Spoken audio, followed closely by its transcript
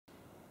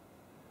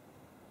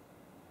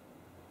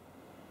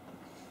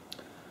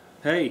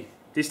Hey,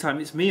 this time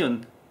it's me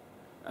on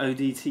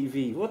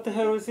ODTV. What the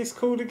hell is this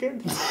called again?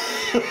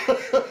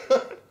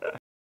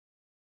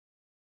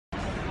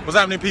 What's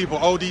happening, people?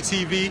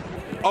 ODTV.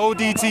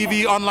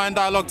 ODTV, online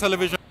dialogue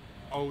television.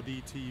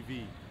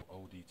 ODTV.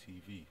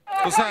 ODTV.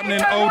 What's happening?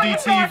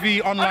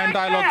 ODTV, online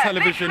dialogue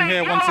television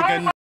here once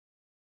again.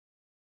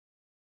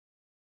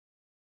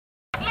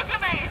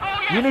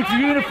 You need to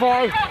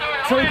unify,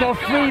 take our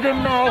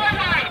freedom now,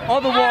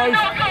 otherwise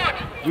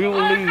we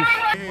will lose.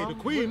 Hey, the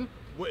Queen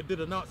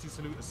did a Nazi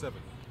salute at 7.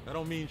 That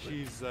don't mean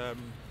she's a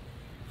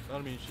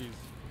Nazi.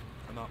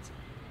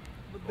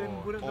 But then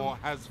or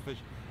has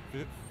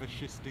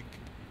fascistic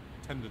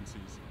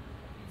tendencies.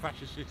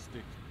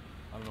 Fascistic.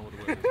 I don't know what the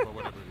word is, but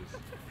whatever it is.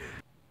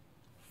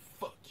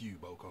 Fuck you,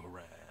 Boko Haram.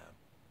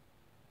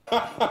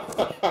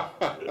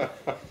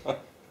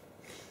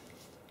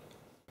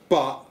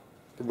 But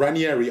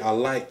Ranieri I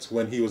liked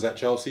when he was at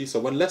Chelsea,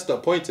 so when Leicester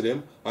appointed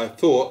him, I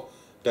thought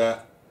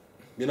that,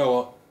 you know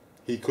what,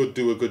 he could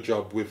do a good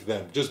job with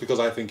them, just because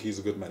I think he's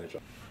a good manager.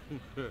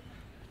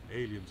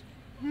 Aliens.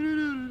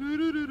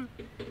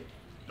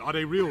 Are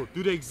they real?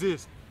 Do they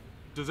exist?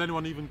 Does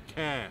anyone even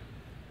care?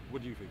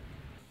 What do you think?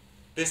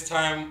 This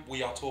time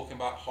we are talking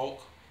about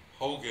Hulk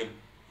Hogan,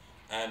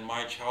 and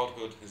my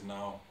childhood has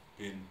now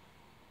been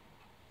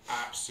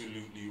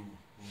absolutely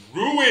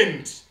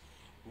ruined,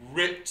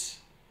 ripped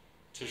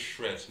to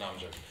shreds. No, I'm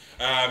joking.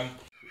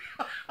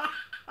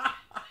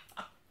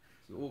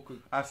 It's awkward.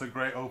 That's a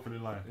great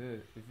opening line.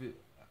 Yeah,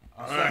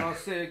 I'll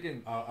say it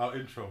again. Our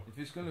intro. If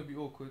it's gonna be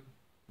awkward,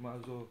 might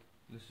as well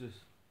let's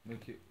just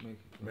make it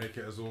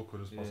as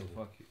awkward as possible. Yeah,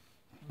 fuck it.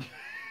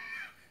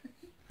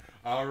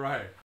 All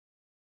right.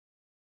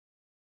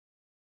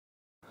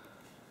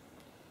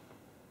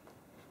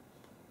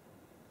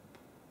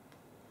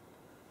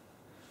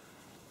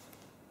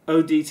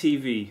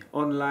 ODTV,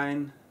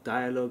 online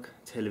dialogue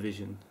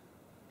television.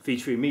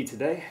 Featuring me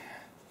today.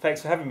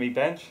 Thanks for having me,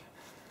 Bench.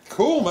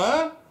 Cool,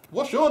 man.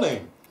 What's your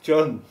name?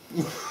 John.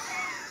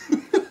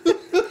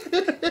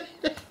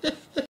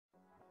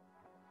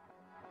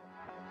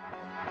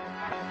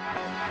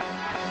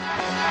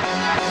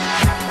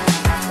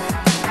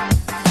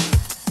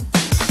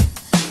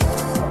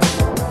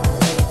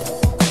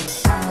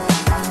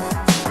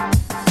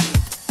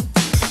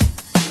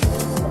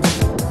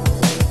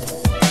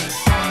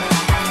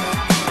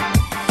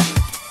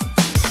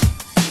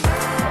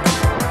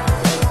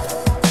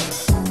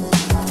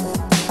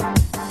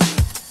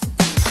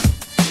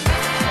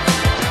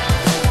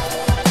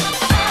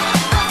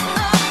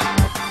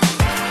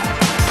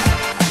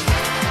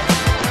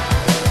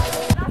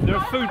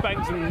 Food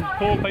banks and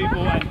poor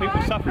people and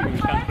people suffering in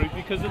this country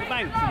because of the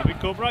banks and the big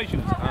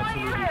corporations.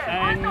 Absolutely.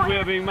 And we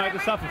are being made to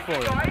suffer for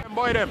it.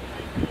 Boy them.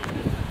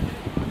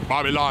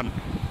 Babylon.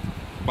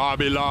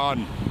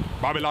 Babylon.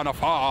 Babylon a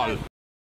fall.